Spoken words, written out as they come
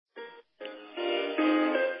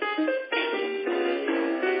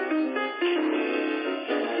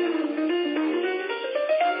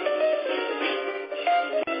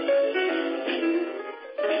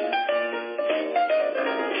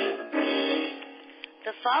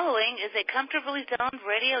The following is a Comfortably Zoned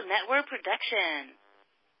Radio Network production.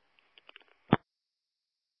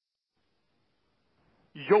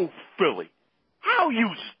 Yo, Philly, how you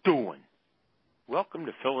doing? Welcome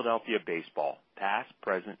to Philadelphia Baseball, past,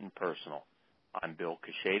 present, and personal. I'm Bill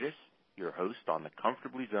Kashatus, your host on the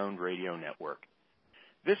Comfortably Zoned Radio Network.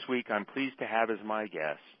 This week, I'm pleased to have as my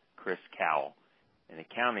guest Chris Cowell, an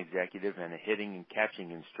account executive and a hitting and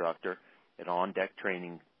catching instructor at On Deck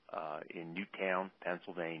Training in Newtown,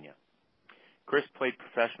 Pennsylvania. Chris played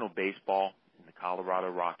professional baseball in the Colorado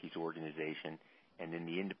Rockies organization and in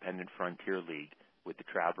the Independent Frontier League with the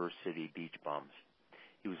Traverse City Beach Bums.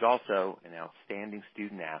 He was also an outstanding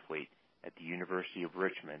student athlete at the University of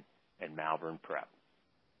Richmond and Malvern Prep.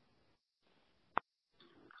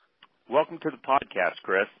 Welcome to the podcast,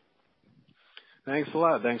 Chris. Thanks a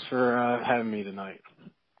lot. Thanks for having me tonight.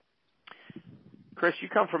 Chris, you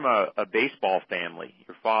come from a baseball family.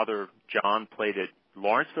 Your father, John, played at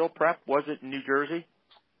Lawrenceville Prep, was it, in New Jersey?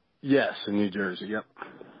 Yes, in New Jersey, yep.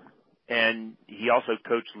 And he also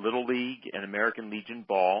coached Little League and American Legion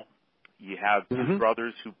ball. You have two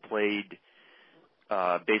brothers who played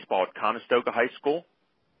baseball at Conestoga High School.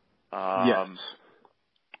 Yes.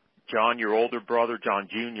 John, your older brother, John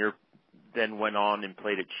Jr., then went on and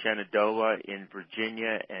played at Shenandoah in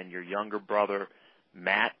Virginia, and your younger brother,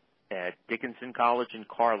 Matt, at Dickinson College in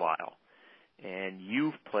Carlisle. And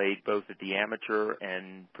you've played both at the amateur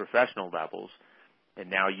and professional levels. And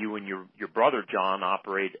now you and your brother, John,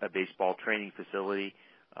 operate a baseball training facility,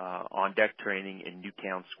 On Deck Training in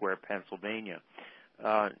Newtown Square, Pennsylvania.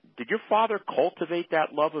 Did your father cultivate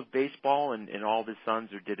that love of baseball in all of his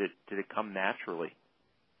sons, or did it come naturally?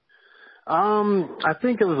 I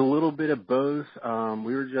think it was a little bit of both.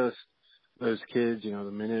 We were just those kids, the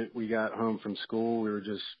minute we got home from school, we were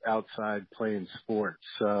just outside playing sports.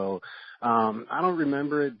 So I don't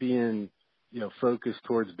remember it being, focused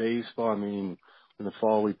towards baseball. I mean, in the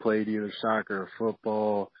fall we played either soccer or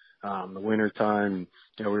football. The wintertime,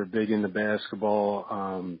 we were big into basketball.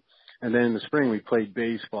 And then in the spring we played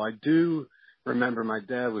baseball. I do remember my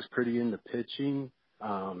dad was pretty into pitching,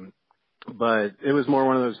 but it was more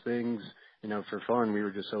one of those things, for fun. We were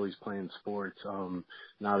just always playing sports. And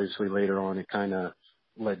obviously later on it kind of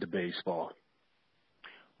led to baseball.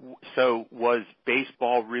 So was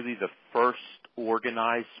baseball really the first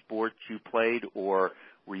organized sport you played, or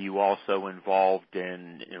were you also involved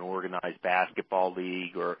in an organized basketball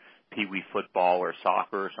league or pee-wee football or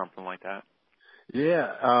soccer or something like that?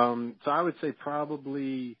 Yeah. So I would say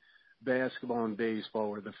probably basketball and baseball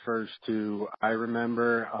were the first two I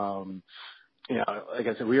remember. Like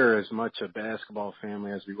I said, we were as much a basketball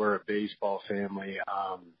family as we were a baseball family.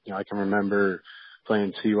 I can remember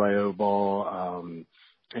playing CYO ball,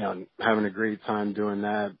 having a great time doing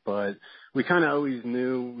that. But we kind of always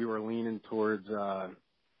knew we were leaning towards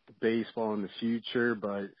baseball in the future.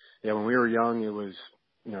 But, when we were young, it was,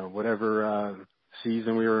 whatever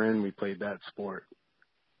season we were in, we played that sport.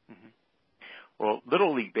 Mm-hmm. Well,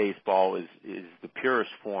 Little League Baseball is the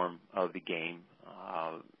purest form of the game.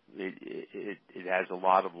 It has a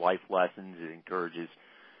lot of life lessons. It encourages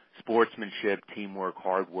sportsmanship, teamwork,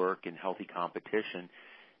 hard work, and healthy competition.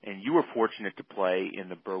 And you were fortunate to play in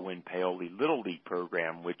the Berwyn-Paoli Little League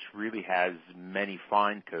program, which really has many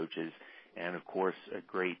fine coaches and, of course, a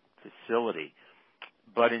great facility.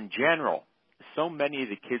 But in general, so many of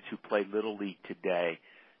the kids who play Little League today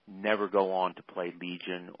never go on to play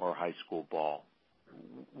Legion or high school ball.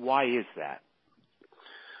 Why is that?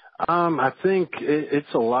 I think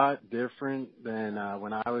it's a lot different than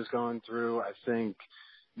when I was going through. I think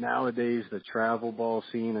nowadays the travel ball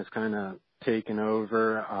scene has kind of taken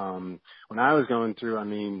over. When I was going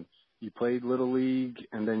through, you played Little League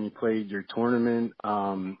and then you played your tournament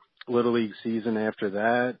Little League season after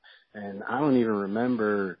that. And I don't even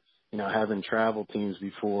remember, having travel teams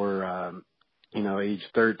before, age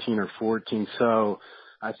 13 or 14. So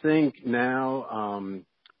I think now,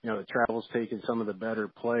 the travel's taken some of the better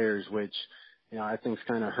players, which, I think is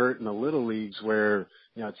kind of hurting the little leagues where,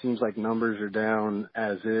 it seems like numbers are down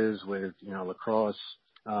as is with, lacrosse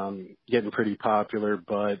getting pretty popular.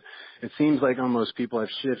 But it seems like almost people have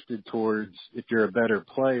shifted towards, if you're a better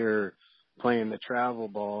player, playing the travel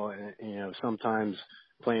ball and, sometimes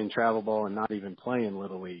playing travel ball and not even playing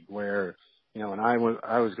Little League, where, when I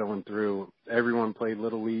was going through, everyone played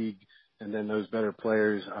Little League, and then those better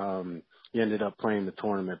players, you ended up playing the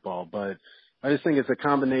tournament ball. But I just think it's a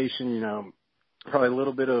combination, probably a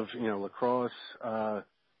little bit of, lacrosse,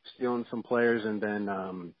 stealing some players, and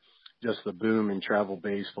then just the boom in travel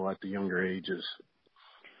baseball at the younger ages.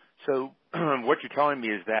 So what you're telling me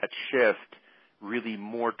is that shift really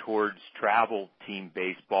more towards travel team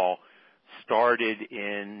baseball started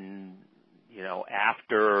in,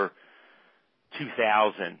 after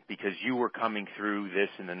 2000, because you were coming through this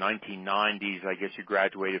in the 1990s. I guess you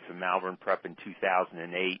graduated from Malvern Prep in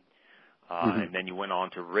 2008, and then you went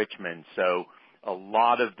on to Richmond. So a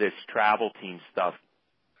lot of this travel team stuff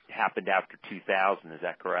happened after 2000. Is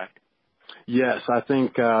that correct? Yes, I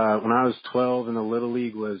think when I was 12 and the Little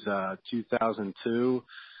League was 2002.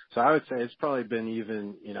 So I would say it's probably been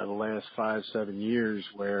even, the last 5-7 years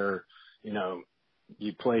where,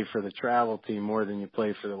 you play for the travel team more than you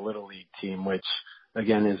play for the Little League team, which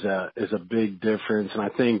again is a big difference. And I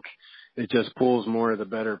think it just pulls more of the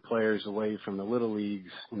better players away from the Little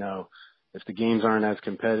Leagues. If the games aren't as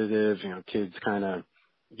competitive, kids kind of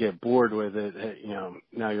get bored with it.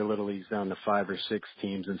 Now your Little League's down to 5 or 6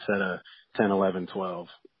 teams instead of 10, 11, 12.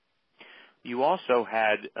 You also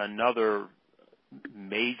had another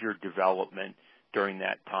major development during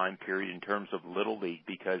that time period in terms of Little League,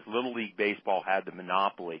 because Little League baseball had the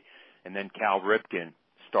monopoly, and then Cal Ripken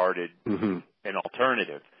started an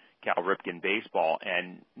alternative, Cal Ripken baseball.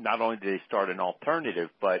 And not only did they start an alternative,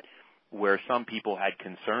 but where some people had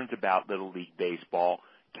concerns about Little League baseball,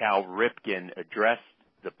 Cal Ripken addressed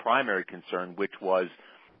the primary concern, which was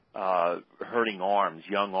hurting arms,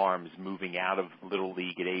 young arms moving out of Little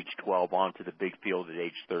League at age 12 onto the big field at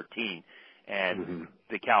age 13. And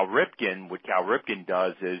what Cal Ripken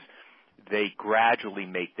does is they gradually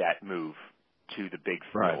make that move to the big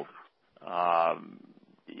field. Right.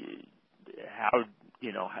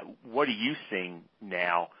 What are you seeing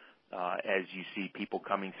now as you see people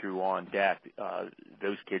coming through on deck?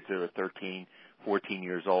 Those kids that are 13, 14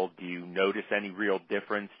 years old, do you notice any real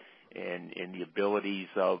difference in the abilities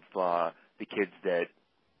of the kids that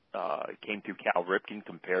came through Cal Ripken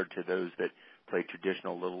compared to those that played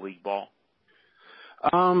traditional Little League ball?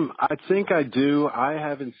 I think I do. I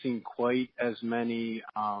haven't seen quite as many,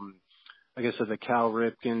 I guess, as a Cal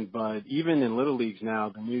Ripken, but even in Little Leagues now,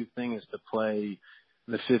 the new thing is to play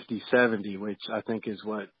the 50-70, which I think is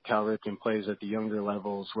what Cal Ripken plays at the younger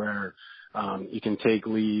levels, where you can take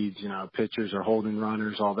leads, pitchers are holding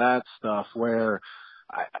runners, all that stuff, where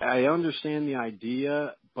I understand the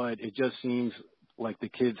idea, but it just seems like the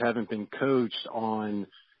kids haven't been coached on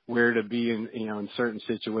where to be in certain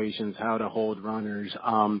situations, how to hold runners,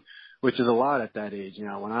 which is a lot at that age.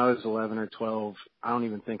 When I was 11 or 12, I don't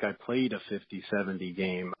even think I played a 50-70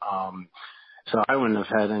 game. So I wouldn't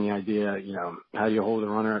have had any idea, how do you hold a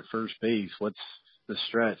runner at first base? What's the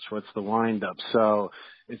stretch? What's the windup? So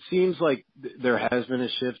it seems like there has been a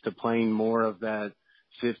shift to playing more of that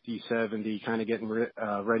 50-70, kind of getting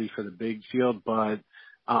ready for the big field. But,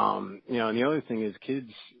 and the other thing is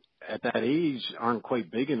kids at that age aren't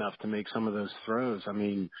quite big enough to make some of those throws. I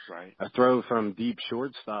mean, right. A throw from deep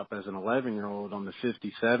shortstop as an 11-year-old on the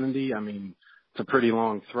 50-70, I mean, it's a pretty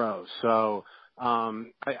long throw. So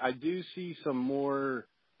I do see some more.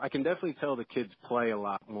 I can definitely tell the kids play a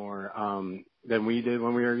lot more than we did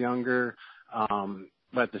when we were younger.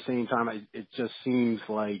 But at the same time, it just seems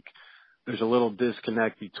like there's a little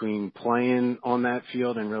disconnect between playing on that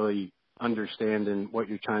field and really understanding what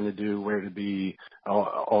you're trying to do, where to be,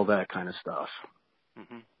 all that kind of stuff.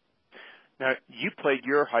 Mm-hmm. Now, you played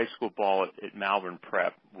your high school ball at Malvern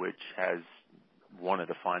Prep, which has one of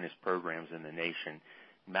the finest programs in the nation.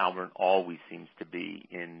 Malvern always seems to be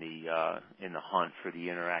in the hunt for the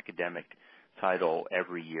inter-academic title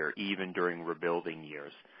every year, even during rebuilding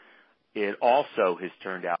years. It also has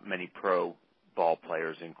turned out many pro ball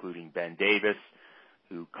players, including Ben Davis,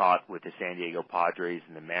 who caught with the San Diego Padres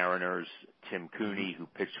and the Mariners, Tim Cooney, who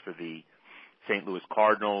pitched for the St. Louis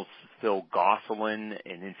Cardinals, Phil Gosselin,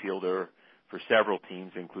 an infielder for several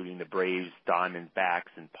teams, including the Braves,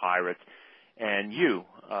 Diamondbacks, and Pirates, and you,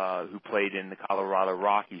 who played in the Colorado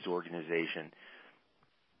Rockies organization.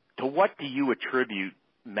 To what do you attribute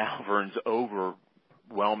Malvern's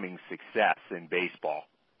overwhelming success in baseball?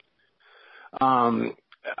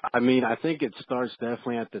 I mean, I think it starts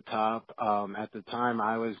definitely at the top. At the time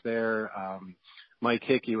I was there, Mike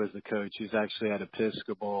Hickey was the coach. He's actually at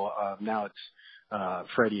Episcopal. Now it's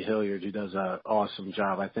Freddie Hilliard, who does an awesome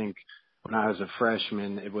job. I think when I was a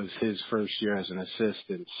freshman, it was his first year as an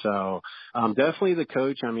assistant. So definitely the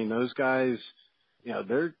coach. I mean, those guys,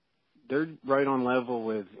 they're right on level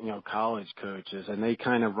with, college coaches, and they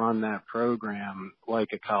kind of run that program like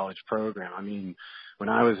a college program. I mean, when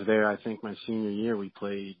I was there, I think my senior year, we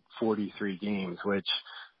played 43 games, which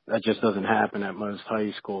that just doesn't happen at most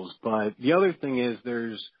high schools. But the other thing is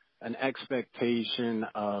there's an expectation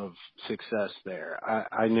of success there.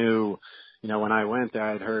 I knew, when I went there,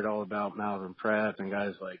 I'd heard all about Malvern Prep and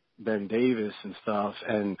guys like Ben Davis and stuff.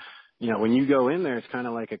 And, when you go in there, it's kind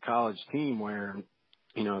of like a college team where,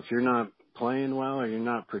 if you're not playing well or you're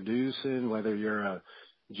not producing, whether you're a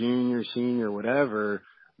junior, senior, whatever,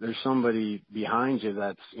 there's somebody behind you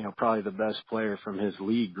that's, probably the best player from his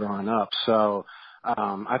league growing up. So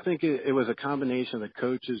I think it was a combination of the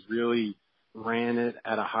coaches really ran it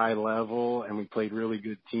at a high level, and we played really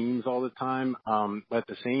good teams all the time. But at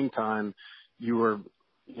the same time, you were,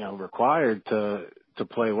 required to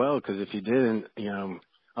play well, because if you didn't,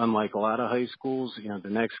 unlike a lot of high schools, the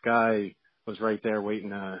next guy was right there waiting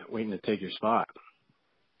to take your spot.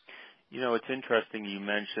 It's interesting you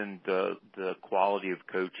mentioned the quality of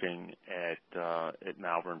coaching at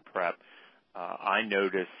Malvern Prep. I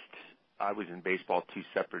noticed I was in baseball 2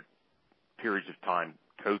 separate periods of time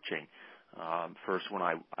coaching. First when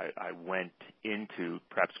I went into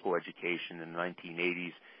prep school education in the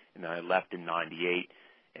 1980s, and then I left in 98,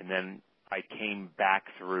 and then I came back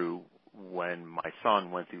through when my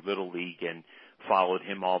son went through Little League and followed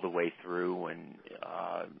him all the way through and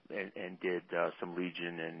did some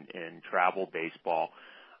Legion and travel baseball.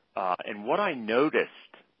 And what I noticed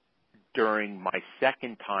during my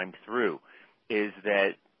second time through is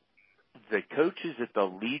that the coaches at the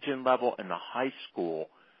Legion level and the high school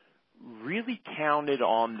really counted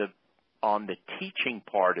on the teaching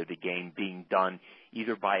part of the game being done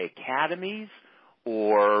either by academies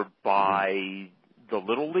or by the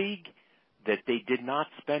Little League, that they did not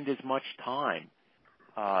spend as much time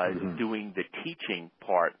doing the teaching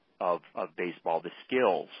part of baseball, the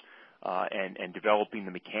skills, and developing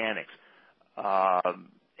the mechanics.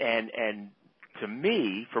 And to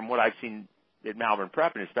me, from what I've seen at Malvern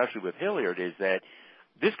Prep, and especially with Hilliard, is that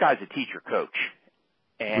this guy's a teacher coach,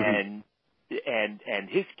 and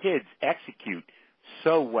his kids execute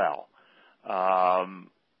so well, and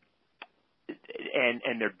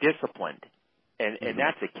they're disciplined. And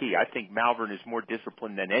that's a key. I think Malvern is more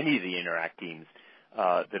disciplined than any of the Interact teams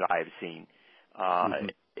that I have seen.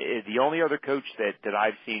 The only other coach that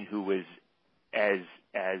I've seen who was as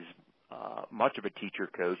much of a teacher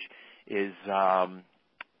coach is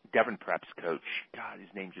Devon Prep's coach. God, his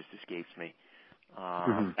name just escapes me.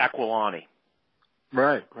 Aquilani.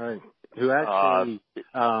 Right. Who actually,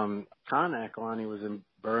 Con Aquilani was in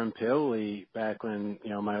Burren Pioli back when,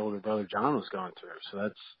 my older brother John was going through. So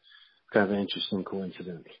that's kind of an interesting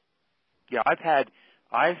coincidence. Yeah,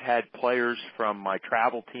 I've had players from my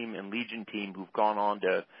travel team and Legion team who've gone on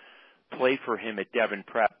to play for him at Devon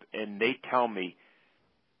Prep, and they tell me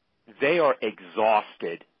they are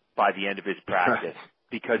exhausted by the end of his practice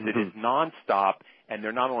because it is nonstop, and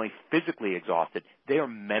they're not only physically exhausted, they are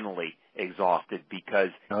mentally exhausted because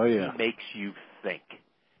he makes you think.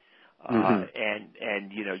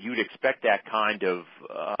 And you'd expect that kind of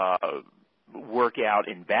workout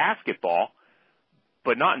in basketball,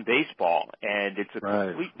 but not in baseball. And it's a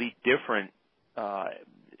completely different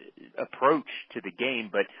approach to the game,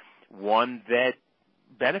 but one that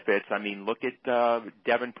benefits. I mean, look at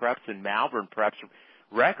Devon Prep's and Malvern Prep's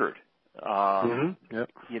record, over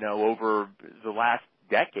the last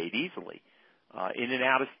decade easily, in and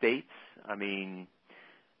out of states. I mean,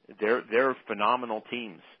 they're phenomenal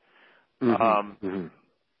teams. Now,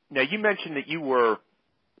 you mentioned that you were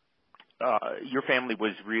your family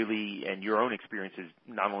was really, and your own experience has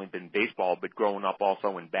not only been baseball, but growing up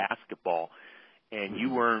also in basketball. And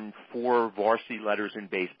you earned 4 varsity letters in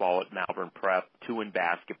baseball at Malvern Prep, 2 in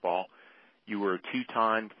basketball. You were a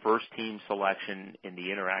 2-time first-team selection in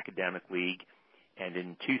the Inter-Academic League. And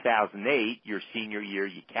in 2008, your senior year,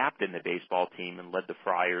 you captained the baseball team and led the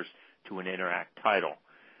Friars to an Interact title.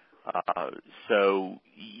 So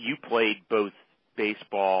you played both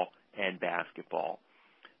baseball and basketball,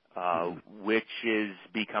 which is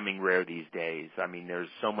becoming rare these days. I mean, there's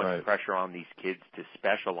so much pressure on these kids to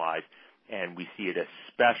specialize, and we see it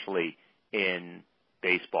especially in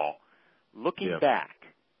baseball. Looking back,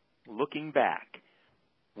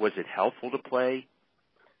 was it helpful to play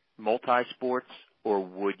multi-sports, or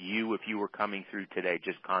would you, if you were coming through today,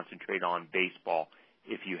 just concentrate on baseball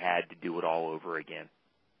if you had to do it all over again?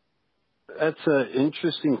 That's an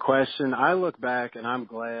interesting question. I look back, and I'm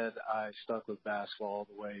glad I stuck with basketball all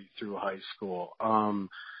the way through high school.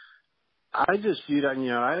 I just viewed,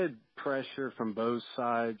 I had pressure from both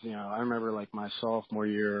sides. I remember like my sophomore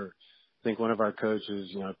year, I think one of our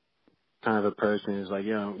coaches, kind of approached me and was like,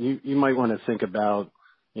 you might want to think about,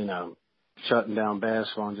 shutting down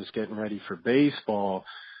basketball and just getting ready for baseball.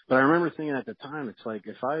 But I remember thinking at the time, it's like,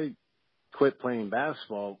 if I quit playing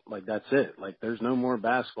basketball, like that's it. Like there's no more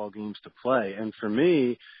basketball games to play. And for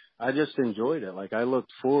me, I just enjoyed it. Like I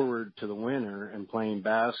looked forward to the winter and playing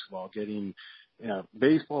basketball, getting,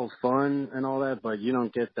 baseball's fun and all that, but you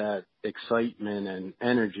don't get that excitement and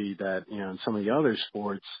energy that, in some of the other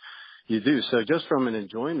sports, You do. So just from an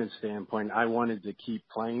enjoyment standpoint, I wanted to keep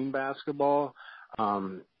playing basketball.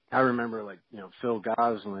 I remember, like, Phil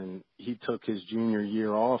Goslin, he took his junior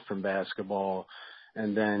year off from basketball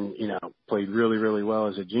and then, played really, really well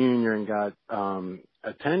as a junior and got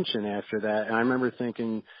attention after that. And I remember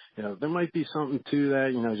thinking, there might be something to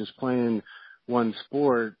that, just playing one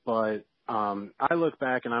sport. But I look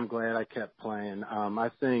back and I'm glad I kept playing. I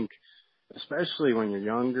think, especially when you're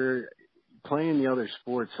younger, playing the other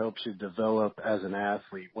sports helps you develop as an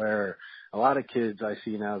athlete, where a lot of kids I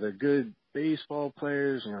see now, they're good baseball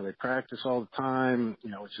players, they practice all the time,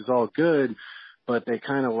 which is all good, but they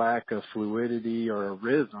kind of lack a fluidity or a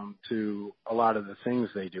rhythm to a lot of the things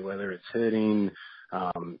they do, whether it's hitting,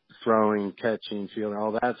 throwing, catching, fielding,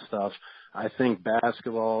 all that stuff. I think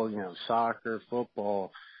basketball, soccer,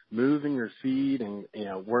 football, moving your feet and,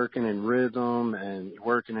 working in rhythm and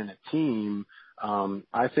working in a team,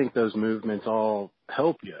 I think those movements all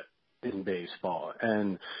help you in baseball.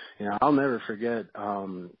 And, I'll never forget,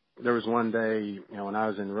 there was one day, when I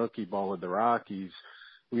was in rookie ball with the Rockies,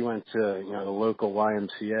 we went to, the local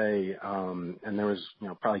YMCA, and there was,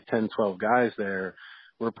 probably 10, 12 guys there.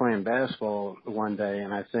 We're playing basketball one day,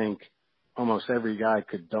 and I think almost every guy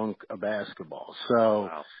could dunk a basketball. So,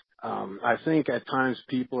 Wow. I think at times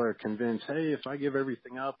people are convinced, hey, if I give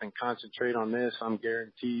everything up and concentrate on this, I'm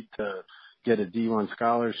guaranteed to get a D1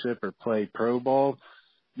 scholarship or play pro ball.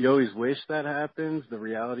 You always wish that happens. The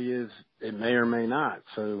reality is it may or may not.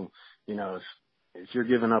 So, if you're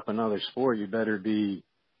giving up another sport, you better be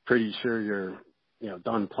pretty sure you're,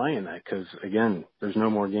 done playing that, because again, there's no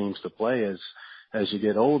more games to play as you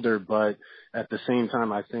get older. But at the same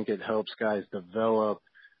time, I think it helps guys develop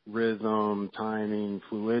rhythm, timing,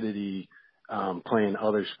 fluidity, playing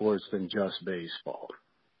other sports than just baseball.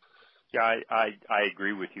 Yeah, I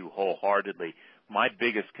agree with you wholeheartedly. My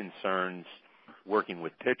biggest concerns working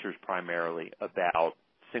with pitchers primarily about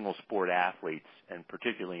single sport athletes, and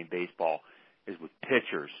particularly in baseball, is with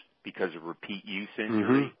pitchers because of repeat use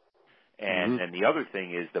injury. And the other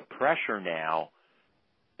thing is the pressure now.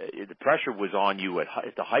 The pressure was on you at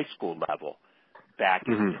the high school level back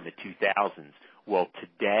in the 2000s. Well,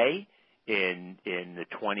 today in the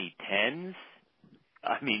 2010s,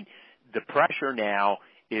 I mean, the pressure now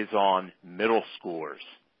is on middle schoolers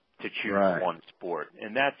to choose one sport,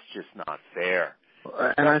 and that's just not fair.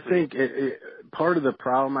 And I think part of the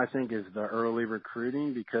problem, I think, is the early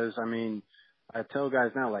recruiting, because, I mean, I tell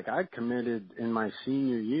guys now, like, I committed in my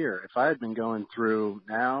senior year. If I had been going through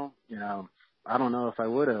now, I don't know if I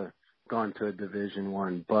would have gone to a Division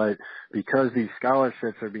I, but because these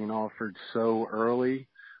scholarships are being offered so early,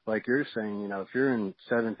 like you're saying, if you're in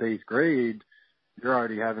 7th, 8th grade, you're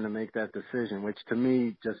already having to make that decision, which to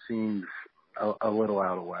me just seems a little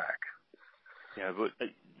out of whack. Yeah, but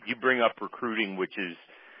you bring up recruiting, which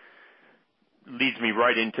leads me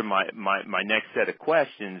right into my next set of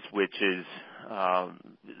questions, which is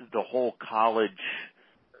the whole college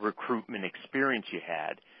recruitment experience you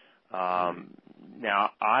had.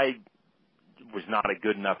 Now, I was not a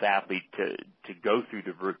good enough athlete to go through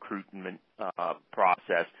the recruitment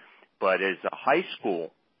process, but as a high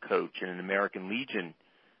school coach and an American Legion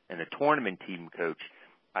and a tournament team coach,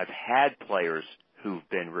 I've had players who've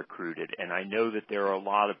been recruited, and I know that there are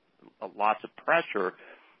lots of pressure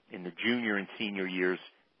in the junior and senior years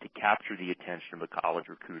to capture the attention of a college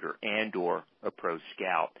recruiter and or a pro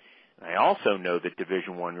scout. And I also know that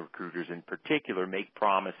Division I recruiters in particular make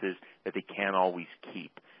promises that they can't always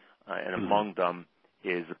keep, and among them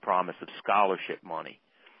is the promise of scholarship money.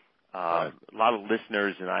 A lot of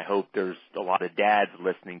listeners, and I hope there's a lot of dads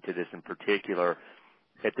listening to this in particular,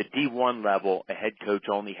 at the D1 level, a head coach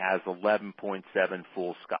only has 11.7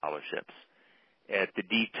 full scholarships. At the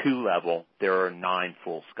D2 level, there are 9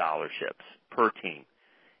 full scholarships per team.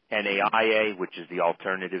 NAIA, which is the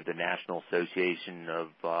alternative, the National Association of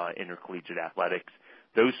Intercollegiate Athletics,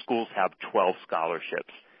 those schools have 12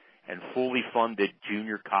 scholarships. And fully funded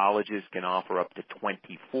junior colleges can offer up to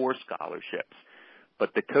 24 scholarships.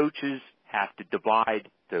 But the coaches have to divide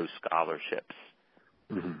those scholarships,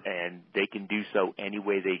 and they can do so any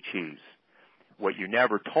way they choose. What you're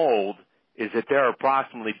never told is that there are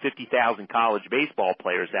approximately 50,000 college baseball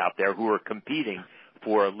players out there who are competing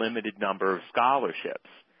for a limited number of scholarships.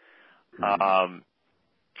 I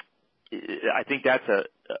think that's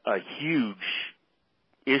a huge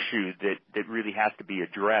issue that really has to be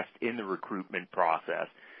addressed in the recruitment process,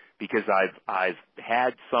 because I've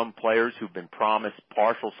had some players who've been promised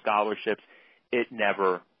partial scholarships. It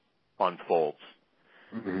never unfolds.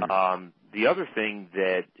 The other thing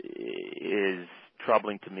that is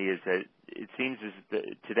troubling to me is that it seems as that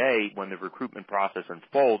today, when the recruitment process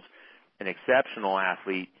unfolds, an exceptional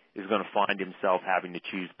athlete is going to find himself having to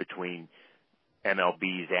choose between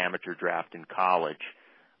MLB's amateur draft and college.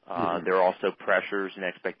 There are also pressures and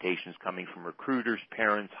expectations coming from recruiters,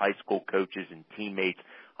 parents, high school coaches, and teammates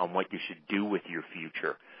on what you should do with your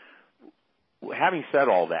future. Having said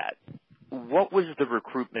all that, what was the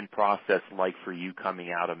recruitment process like for you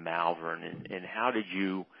coming out of Malvern, and how did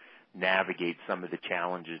you navigate some of the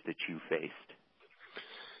challenges that you faced?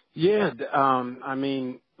 Yeah, I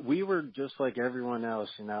mean, we were just like everyone else,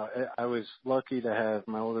 you know. I was lucky to have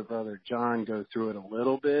my older brother John go through it a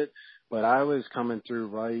little bit, but I was coming through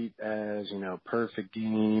right as, you know, Perfect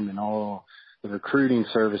Game and all the recruiting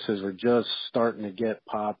services were just starting to get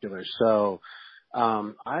popular. So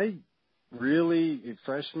I really,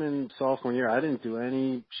 freshman, sophomore year, I didn't do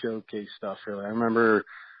any showcase stuff really. I remember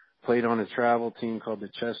played on a travel team called the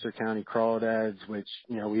Chester County Crawdads, which,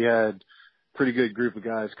 you know, we had pretty good group of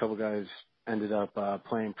guys. A couple guys ended up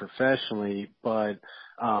playing professionally, but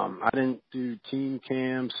I didn't do team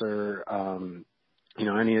camps or you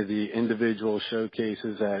know, any of the individual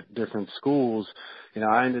showcases at different schools. You know,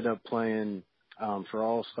 I ended up playing for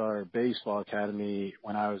All-Star Baseball Academy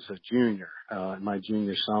when I was a junior, in my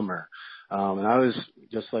junior summer. And I was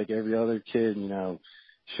just like every other kid, you know,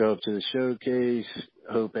 show up to the showcase,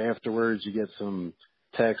 hope afterwards you get some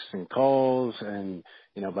texts and calls, and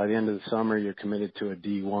you know, by the end of the summer, you're committed to a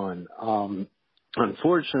D1.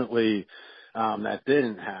 Unfortunately, that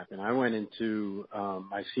didn't happen. I went into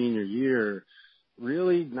my senior year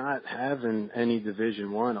really not having any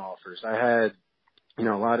Division I offers. I had, you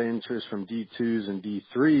know, a lot of interest from D2s and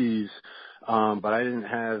D3s, but I didn't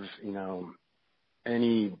have, you know,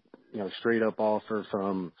 any, you know, straight up offer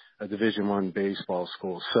from a Division I baseball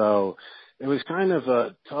school. So it was kind of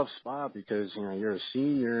a tough spot because, you know, you're a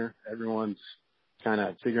senior, everyone's kind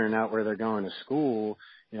of figuring out where they're going to school.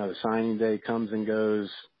 You know, the signing day comes and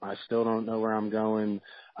goes. I still don't know where I'm going.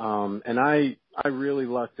 And I really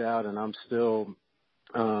lucked out, and I'm still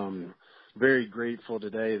very grateful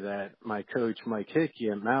today that my coach, Mike Hickey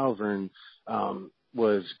at Malvern,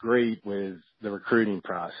 was great with the recruiting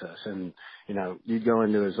process. And, you know, you'd go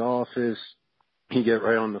into his office, he'd get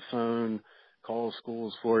right on the phone, call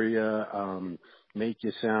schools for you, make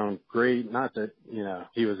you sound great. Not that, you know,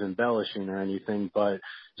 he was embellishing or anything, but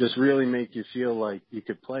just really make you feel like you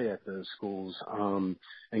could play at those schools,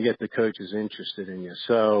 and get the coaches interested in you.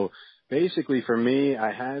 So basically for me,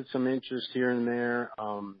 I had some interest here and there.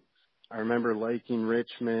 I remember liking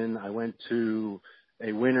Richmond. I went to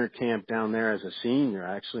a winter camp down there as a senior.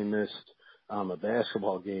 I actually missed a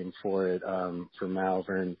basketball game for it, for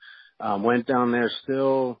Malvern. Went down there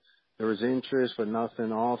still. There was interest, but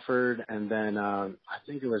nothing offered. And then I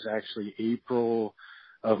think it was actually April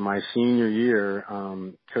of my senior year.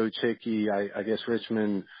 Coach Hickey, I guess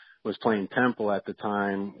Richmond was playing Temple at the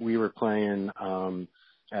time. We were playing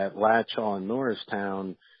at Latchall in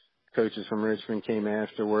Norristown. Coaches from Richmond came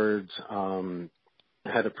afterwards,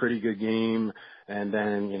 had a pretty good game. And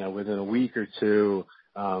then, you know, within a week or two,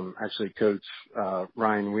 actually Coach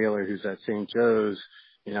Ryan Wheeler, who's at St. Joe's,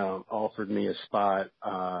 you know, offered me a spot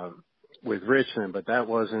with Richmond, but that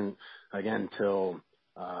wasn't, again, till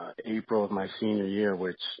April of my senior year,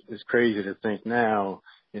 which is crazy to think now.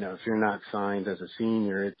 You know, if you're not signed as a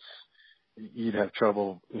senior, you'd have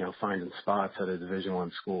trouble, you know, finding spots at a Division I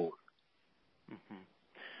school. Mm-hmm.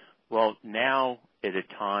 Well, now at a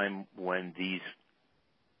time when these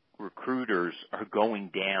recruiters are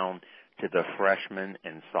going down to the freshman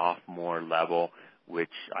and sophomore level,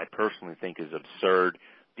 which I personally think is absurd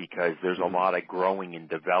because there's a lot of growing and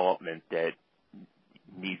development that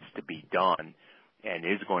needs to be done and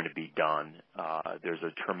is going to be done. There's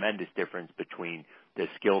a tremendous difference between the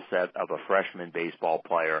skill set of a freshman baseball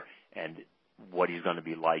player and what he's going to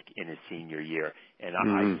be like in his senior year. And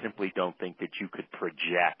I simply don't think that you could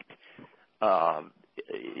project,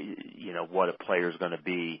 you know, what a player is going to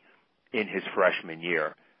be in his freshman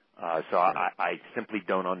year. So I simply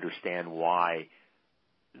don't understand why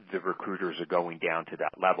the recruiters are going down to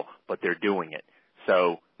that level, but they're doing it.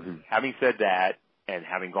 So having said that, and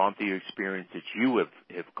having gone through the experience that you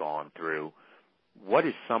have gone through, what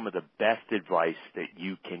is some of the best advice that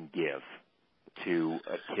you can give to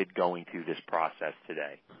a kid going through this process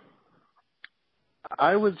today?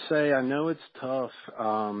 I would say, I know it's tough.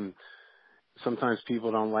 Sometimes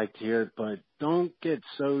people don't like to hear it, but don't get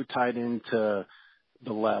so tied into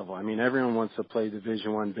the level. I mean, everyone wants to play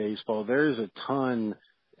Division I baseball. There's a ton,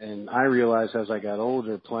 and I realized as I got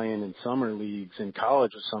older playing in summer leagues in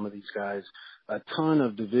college with some of these guys, a ton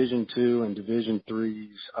of Division II and Division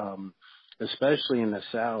IIIs, especially in the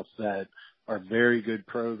South, that are very good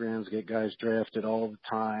programs, get guys drafted all the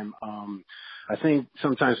time. I think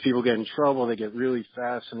sometimes people get in trouble. They get really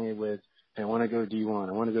fascinated with, hey, I want to go D1.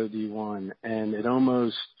 I want to go D1. And it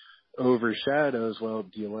almost overshadows, well,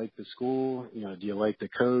 do you like the school? You know, do you like the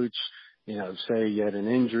coach? You know, say you had an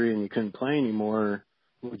injury and you couldn't play anymore.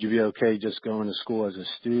 Would you be okay just going to school as a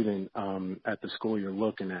student at the school you're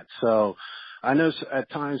looking at? So I know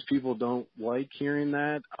at times people don't like hearing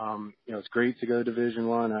that. You know, it's great to go Division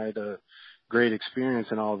I. I had a great experience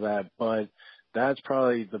and all that, but that's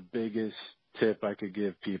probably the biggest tip I could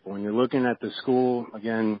give people. When you're looking at the school,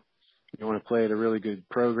 again, you want to play at a really good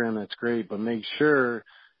program, that's great, but make sure,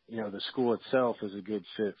 you know, the school itself is a good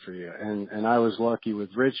fit for you. And I was lucky with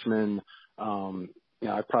Richmond. You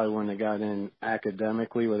know, I probably wouldn't have got in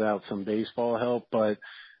academically without some baseball help, but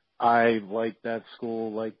I liked that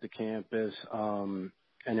school, liked the campus, and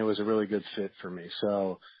it was a really good fit for me.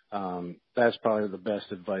 So that's probably the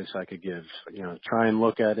best advice I could give. You know, try and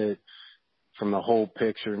look at it from the whole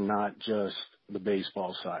picture, not just the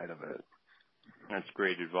baseball side of it. That's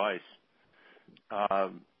great advice. As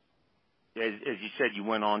you said, you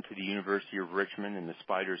went on to the University of Richmond, and the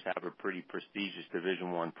Spiders have a pretty prestigious Division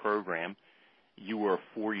I program. You were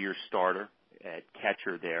a 4-year starter at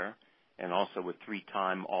catcher there, and also a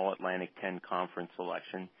 3-time All-Atlantic 10 Conference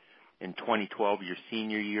selection. In 2012, your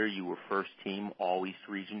senior year, you were first team All-East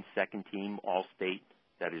Region, second team All-State,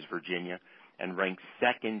 that is Virginia, and ranked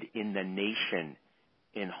second in the nation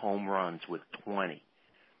in home runs with 20.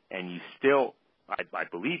 And you still, I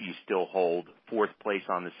believe you still hold fourth place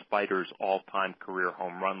on the Spiders' all-time career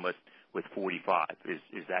home run list with 45.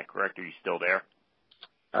 Is that correct? Are you still there?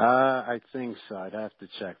 I think so. I'd have to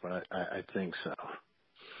check, but I think so.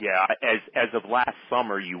 Yeah, as of last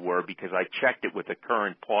summer you were, because I checked it with a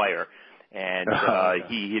current player, and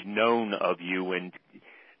he had known of you, and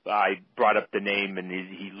I brought up the name, and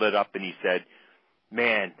he lit up and he said,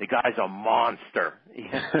 man, the guy's a monster.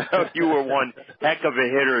 So you were one heck of a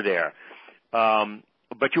hitter there.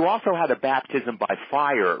 But you also had a baptism by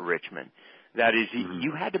fire at Richmond. That is,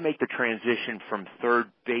 you had to make the transition from third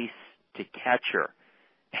base to catcher,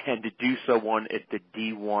 and to do so at the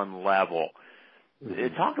D1 level.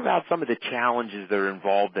 Talk about some of the challenges that are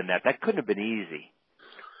involved in that. That couldn't have been easy.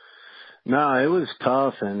 No, it was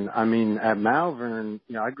tough. And I mean, at Malvern,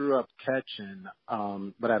 you know, I grew up catching,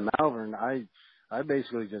 but at Malvern, I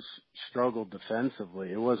basically just struggled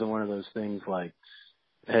defensively. It wasn't one of those things like,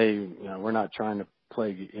 hey, you know, we're not trying to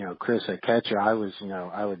play, you know, Chris at catcher. I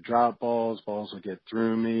would drop balls would get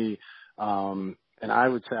through me. And I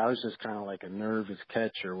would say I was just kind of like a nervous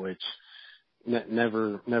catcher, which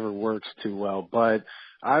never works too well. But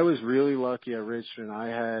I was really lucky at Richmond. I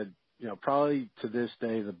had, you know, probably to this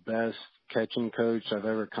day the best catching coach I've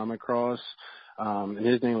ever come across. And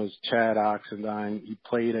his name was Chad Oxendine. He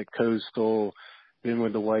played at Coastal, been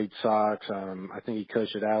with the White Sox. I think he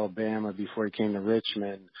coached at Alabama before he came to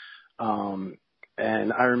Richmond.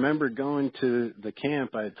 And I remember going to the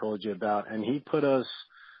camp I had told you about, and he put us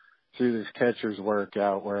through this catcher's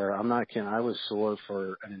workout where, I'm not kidding, I was sore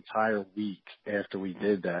for an entire week after we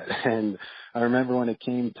did that. And I remember when it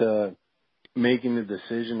came to making the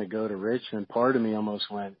decision to go to Richmond, part of me almost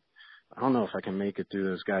went, I don't know if I can make it through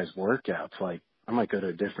those guys' workouts. Like, I might go to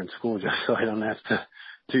a different school just so I don't have to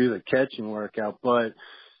do the catching workout. But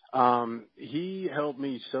he helped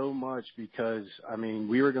me so much because, I mean,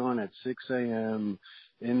 we were going at 6 a.m.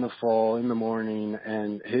 in the fall, in the morning,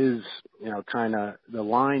 and his, you know, kind of the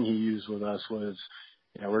line he used with us was,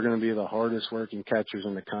 you know, we're going to be the hardest working catchers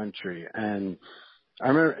in the country. And I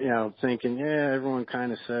remember, you know, thinking, yeah, everyone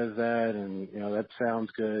kind of says that, and, you know, that sounds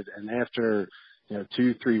good. And after, you know,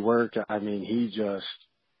 2-3 work, I mean, he just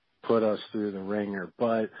put us through the ringer.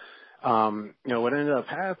 But, you know, what ended up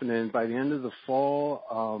happening by the end of the fall,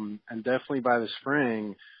 and definitely by the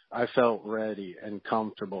spring, I felt ready and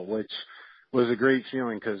comfortable, which was a great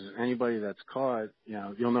feeling because anybody that's caught, you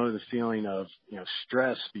know, you'll know the feeling of, you know,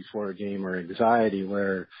 stress before a game or anxiety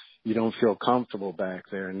where you don't feel comfortable back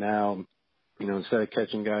there. And now, you know, instead of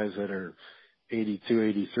catching guys that are 82,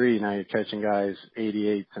 83, now you're catching guys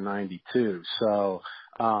 88 to 92. So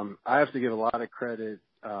I have to give a lot of credit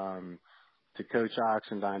to Coach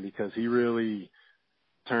Oxendine because he really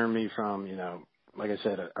turned me from, you know, like I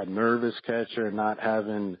said, a nervous catcher, not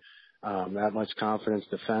having that much confidence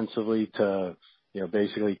defensively to, you know,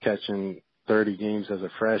 basically catching 30 games as a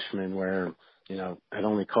freshman where, you know, I'd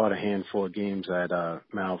only caught a handful of games at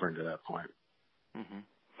Malvern to that point. Mm-hmm.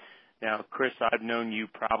 Now, Chris, I've known you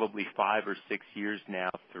probably 5 or 6 years now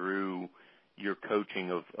through your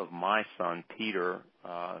coaching of my son, Peter,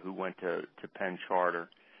 who went to Penn Charter.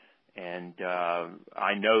 And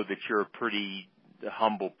I know that you're a pretty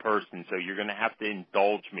humble person, so you're going to have to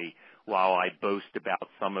indulge me while I boast about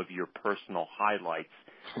some of your personal highlights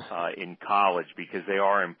in college, because they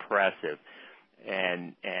are impressive.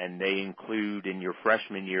 And they include, in your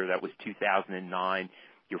freshman year, that was 2009,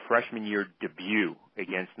 your freshman year debut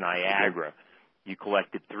against Niagara. You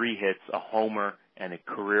collected 3 hits, a homer, and a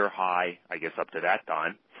career high, I guess up to that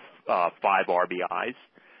time, 5 RBIs.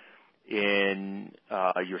 In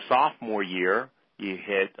your sophomore year, you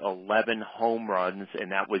hit 11 home runs,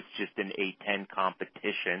 and that was just an A-10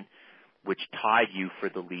 competition, which tied you for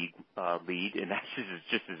the league lead, and that's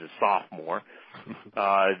just as a sophomore.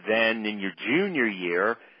 Then in your junior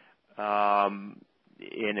year,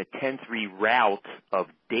 in a 10-3 rout of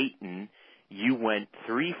Dayton, you went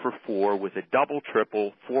 3 for 4 with a double,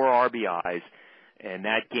 triple, 4 RBIs, and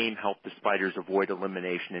that game helped the Spiders avoid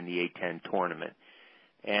elimination in the A-10 tournament.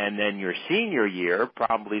 And then your senior year,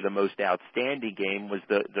 probably the most outstanding game, was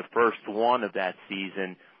the first one of that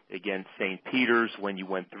season against St. Peter's, when you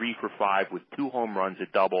went 3 for 5 with 2 home runs, a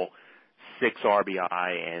double, 6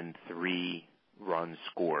 RBI, and 3 runs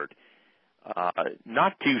scored.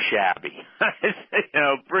 Not too shabby.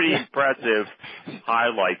 Pretty impressive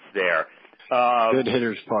highlights there. Good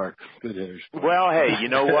hitters park. Good hitters park. Well, hey, you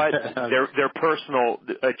know what? They're personal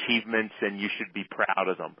achievements, and you should be proud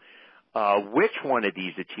of them. Which one of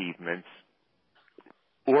these achievements,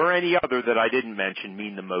 or any other that I didn't mention,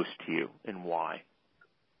 mean the most to you, and why?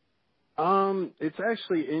 It's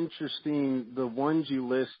actually interesting, the ones you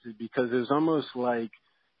listed, because it was almost like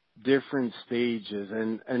different stages,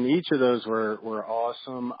 and each of those were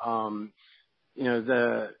awesome.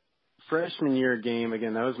 The freshman year game,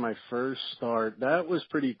 again, that was my first start. That was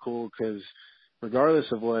pretty cool because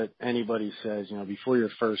regardless of what anybody says, before your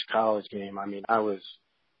first college game, I was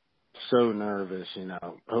so nervous,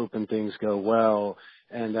 hoping things go well.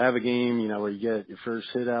 And to have a game, where you get your first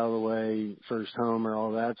hit out of the way, first homer,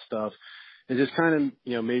 all that stuff, it just kind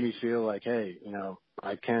of, made me feel like, hey,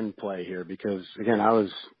 I can play here, because again, I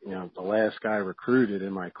was, the last guy recruited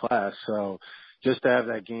in my class. So just to have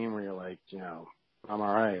that game where you're like, I'm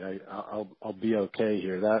all right. I'll be okay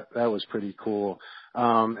here. That was pretty cool.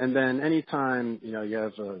 And then anytime, you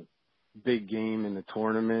have a big game in the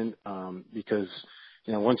tournament, because,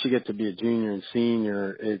 once you get to be a junior and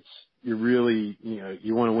senior, you really,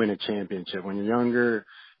 you want to win a championship. When you're younger,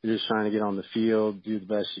 you're just trying to get on the field, do the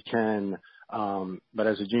best you can. But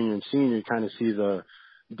as a junior and senior, you kind of see the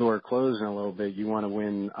door closing a little bit. You want to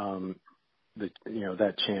win,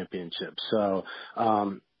 that championship. So,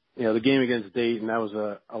 the game against Dayton, that was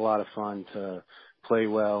a lot of fun to play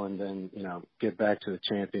well and then, get back to the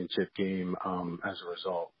championship game, as a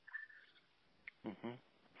result. Mm-hmm.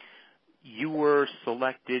 You were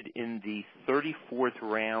selected in the 34th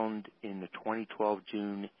round in the 2012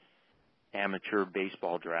 June amateur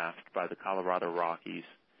baseball draft by the Colorado Rockies.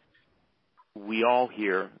 We all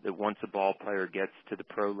hear that once a ball player gets to the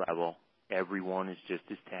pro level, everyone is just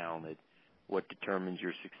as talented. What determines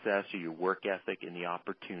your success are your work ethic and the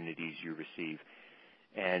opportunities you receive.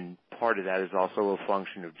 And part of that is also a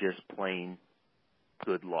function of just plain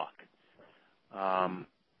good luck.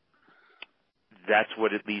 That's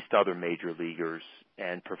what at least other major leaguers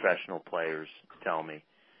and professional players tell me.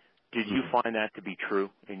 Did you find that to be true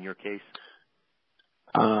in your case?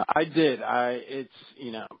 I did. It's,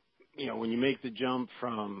 when you make the jump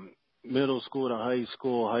from middle school to high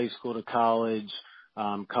school to college,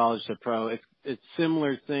 college to pro, it's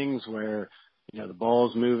similar things where, the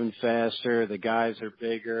ball's moving faster, the guys are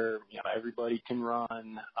bigger, everybody can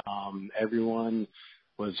run, everyone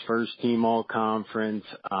was first team all conference.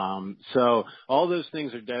 So all those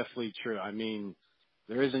things are definitely true.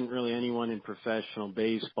 There isn't really anyone in professional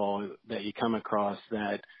baseball that you come across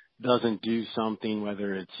that doesn't do something,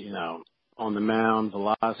 whether it's, on the mound,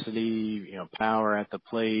 velocity, power at the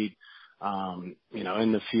plate, in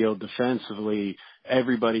the field defensively,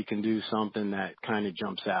 everybody can do something that kind of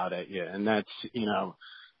jumps out at you. And that's,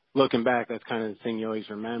 looking back, that's kind of the thing you always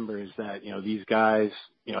remember is that, these guys,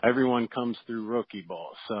 everyone comes through rookie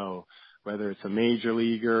ball. So whether it's a major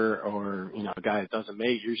leaguer or, a guy that doesn't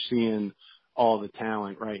make, you're seeing all the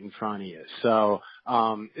talent right in front of you. So,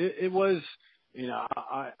 it was,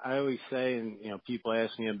 I always say, and, people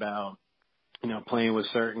ask me about, playing with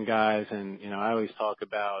certain guys, and, I always talk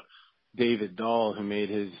about David Dahl, who made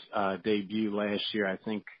his debut last year. I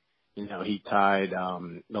think, he tied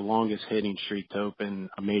the longest hitting streak to open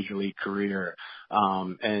a major league career.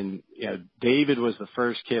 And David was the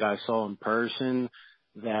first kid I saw in person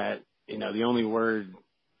that, the only word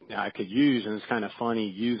I could use, and it's kind of funny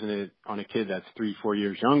using it on a kid that's 3-4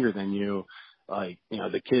 years younger than you, like,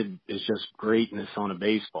 the kid is just greatness on a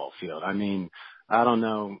baseball field. I don't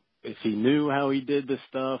know if he knew how he did this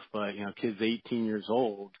stuff, but, kid's 18 years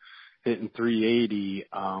old, hitting 380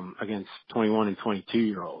 against 21 and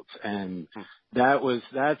 22-year-olds. And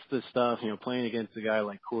that's the stuff, playing against a guy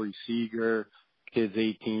like Corey Seager, kid's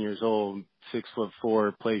 18 years old,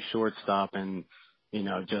 6'4", plays shortstop and,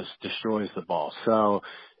 just destroys the ball. So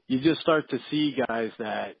you just start to see guys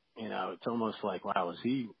that, it's almost like, wow, is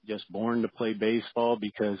he just born to play baseball?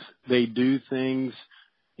 Because they do things,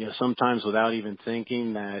 sometimes without even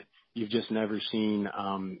thinking that you've just never seen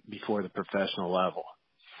before the professional level.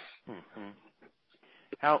 Mm-hmm.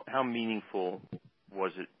 How meaningful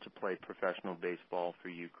was it to play professional baseball for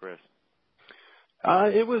you, Chris?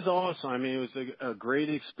 It was awesome. I mean, it was a great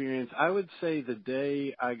experience. I would say the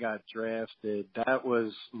day I got drafted, that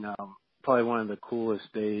was, probably one of the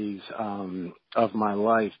coolest days of my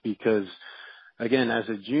life because, again, as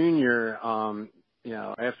a junior,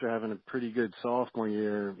 after having a pretty good sophomore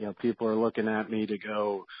year, people are looking at me to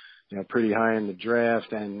go, pretty high in the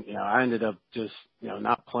draft. And, I ended up just,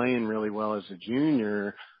 not playing really well as a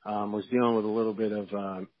junior, was dealing with a little bit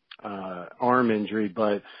of arm injury,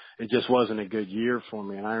 but it just wasn't a good year for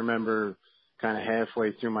me. And I remember kind of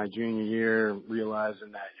halfway through my junior year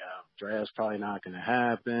realizing that, draft's probably not going to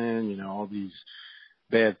happen, all these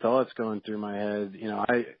bad thoughts going through my head.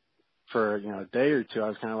 For a day or two, I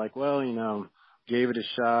was kind of like, well, gave it a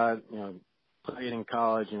shot, played in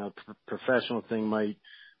college, professional thing might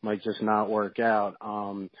just not work out.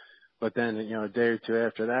 But then, a day or two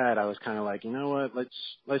after that, I was kind of like, you know what,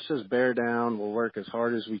 let's just bear down. We'll work as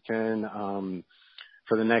hard as we can,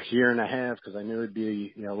 for the next year and a half, because I knew it'd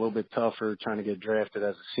be, a little bit tougher trying to get drafted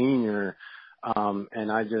as a senior.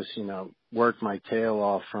 And I just, worked my tail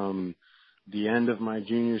off from the end of my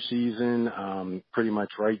junior season, pretty much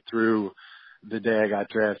right through the day I got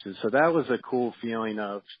drafted. So that was a cool feeling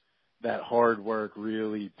of that hard work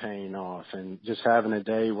really paying off and just having a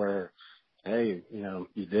day where, hey,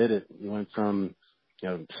 you did it. You went from,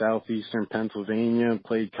 southeastern Pennsylvania,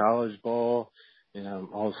 played college ball,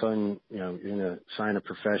 all of a sudden, you're going to sign a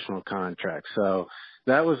professional contract. So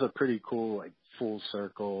that was a pretty cool, like, full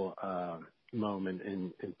circle moment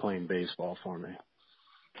in playing baseball for me.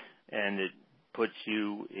 And it puts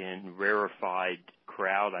you in rarefied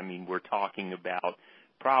crowd. I mean, we're talking about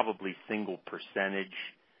probably single percentage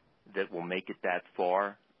that will make it that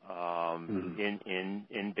far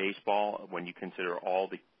in baseball when you consider all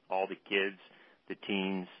the kids, the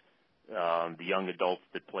teens, the young adults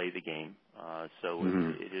that play the game. So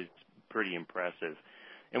it is pretty impressive.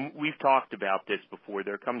 And we've talked about this before.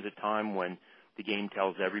 There comes a time when the game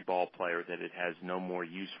tells every ball player that it has no more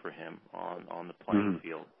use for him on the playing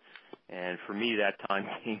field. And for me, that time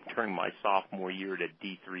came during my sophomore year at a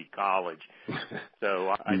D3 college. So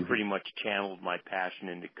I pretty much channeled my passion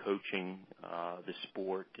into coaching the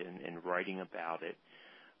sport and writing about it.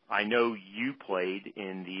 I know you played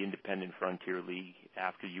in the Independent Frontier League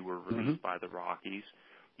after you were released by the Rockies.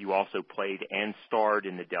 You also played and starred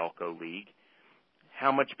in the Delco League.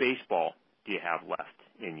 How much baseball do you have left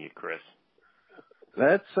in you, Chris?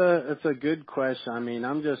 That's a good question. I mean,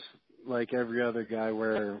 I'm just like every other guy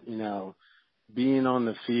where, being on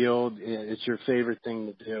the field, it's your favorite thing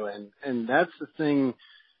to do. And that's the thing,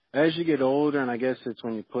 as you get older, and I guess it's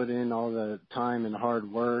when you put in all the time and hard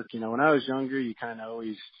work, when I was younger, you kind of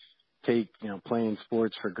always take, playing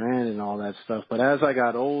sports for granted and all that stuff. But as I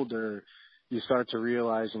got older, you start to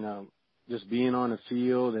realize, just being on the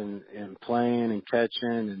field and playing and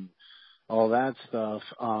catching and all that stuff,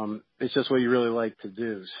 it's just what you really like to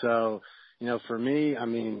do. So, for me, I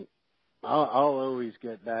mean, I'll always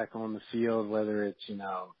get back on the field, whether it's,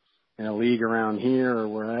 in a league around here or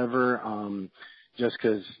wherever, just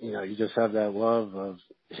because, you just have that love of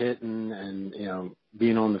hitting and,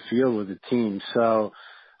 being on the field with the team. So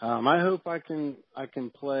I hope I can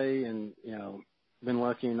play and, been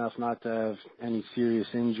lucky enough not to have any serious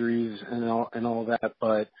injuries and all that,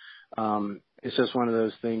 but it's just one of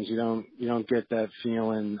those things you don't get that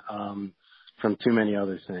feeling from too many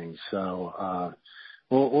other things. So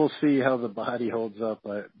we'll see how the body holds up,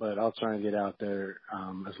 but I'll try and get out there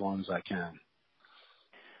as long as I can.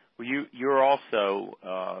 Well, you're also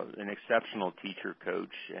an exceptional teacher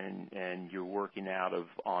coach, and you're working out of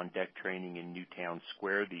On Deck Training in Newtown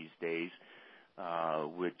Square these days,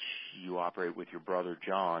 which you operate with your brother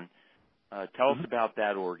John. Tell us about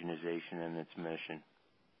that organization and its mission.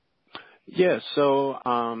 Yeah, so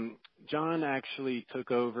John actually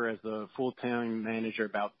took over as the full-time manager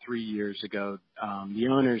about 3 years ago. The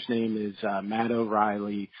owner's name is Matt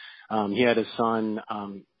O'Reilly. He had a son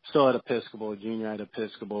still at Episcopal, junior at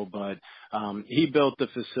Episcopal, but he built the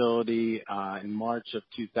facility in March of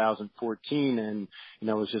 2014 and,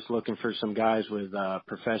 was just looking for some guys with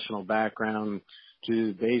professional background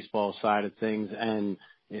to the baseball side of things. And,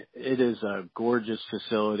 it is a gorgeous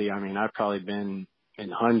facility. I mean, I've probably been in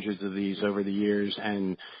hundreds of these over the years,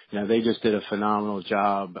 and they just did a phenomenal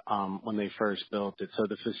job when they first built it. So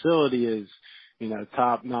the facility is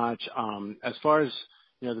top notch. As far as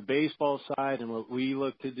the baseball side and what we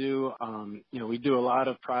look to do, we do a lot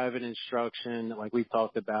of private instruction, like we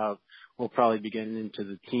talked about. We'll probably be getting into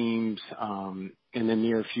the teams in the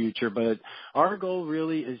near future, but our goal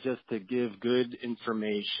really is just to give good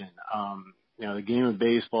information. The game of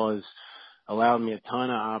baseball has allowed me a ton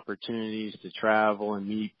of opportunities to travel and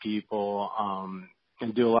meet people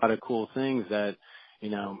and do a lot of cool things that,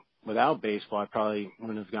 without baseball, I probably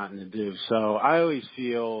wouldn't have gotten to do. So I always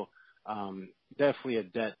feel definitely a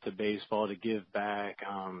debt to baseball to give back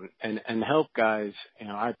and help guys.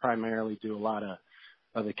 I primarily do a lot of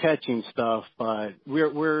the catching stuff, but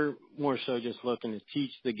we're more so just looking to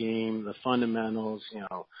teach the game, the fundamentals,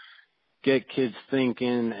 get kids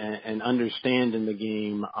thinking and understanding the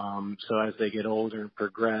game. So as they get older and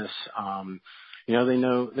progress, they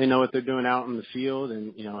know what they're doing out in the field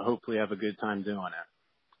and, hopefully have a good time doing it.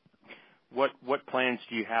 What plans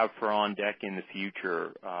do you have for On Deck in the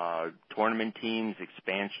future? Tournament teams,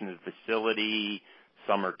 expansion of the facility,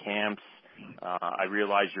 summer camps? I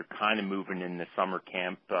realize you're kind of moving in the summer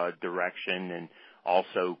camp direction and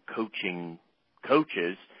also coaching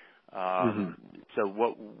coaches. So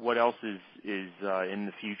what else is in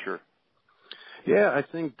the future? Yeah, I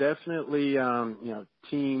think definitely,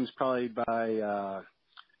 teams probably by,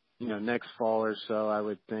 next fall or so, I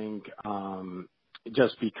would think,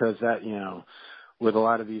 just because that, with a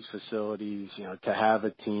lot of these facilities, to have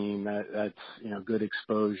a team that's, good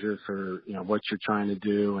exposure for, what you're trying to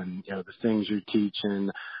do and, the things you're teaching.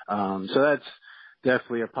 So that's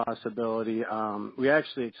definitely a possibility. We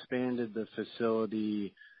actually expanded the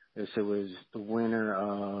facility. It was the winter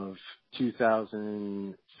of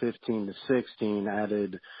 2015 to 16,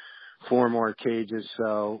 added 4 more cages.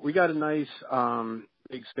 So we got a nice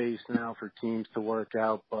big space now for teams to work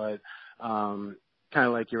out, but kind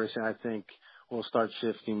of like you were saying, I think we'll start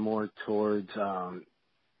shifting more towards, in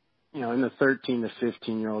the 13 to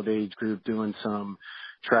 15-year-old age group, doing some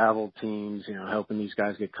travel teams, helping these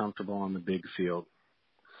guys get comfortable on the big field.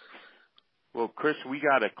 Well, Chris, we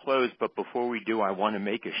got to close, but before we do, I want to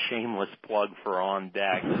make a shameless plug for On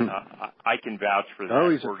Deck. I can vouch for that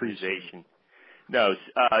Always organization. No,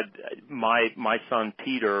 my son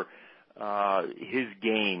Peter, his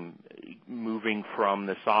game moving from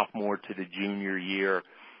the sophomore to the junior year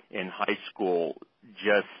in high school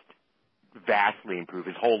just vastly improved.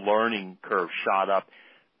 His whole learning curve shot up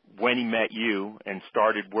when he met you and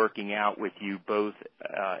started working out with you both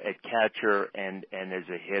at catcher and as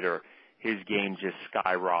a hitter. His game just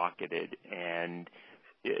skyrocketed, and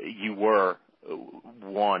you were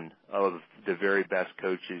one of the very best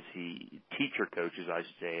teacher coaches, I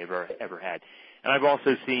should say, ever had. And I've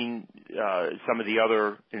also seen some of the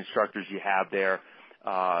other instructors you have there.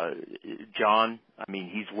 John, I mean,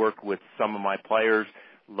 he's worked with some of my players,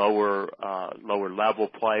 lower level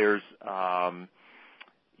players. I've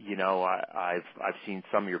seen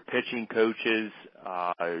some of your pitching coaches.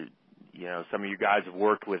 Some of you guys have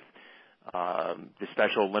worked with the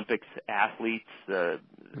Special Olympics athletes, the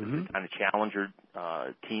kind of challenger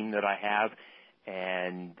team that I have,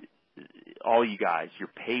 and all you guys,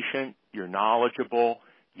 you're patient, you're knowledgeable,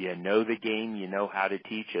 you know the game, you know how to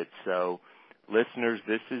teach it. So, listeners,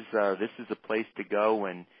 this is a place to go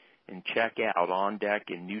and check out On Deck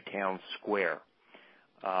in Newtown Square.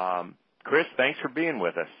 Chris, thanks for being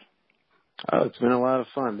with us. Oh, it's been a lot of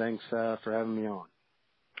fun. Thanks for having me on.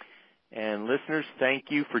 And listeners, thank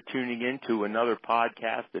you for tuning in to another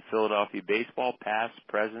podcast of Philadelphia Baseball, past,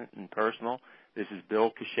 present, and personal. This is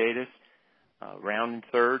Bill Kashatus, rounding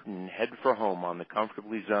third and head for home on the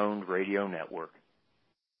Comfortably Zoned Radio Network.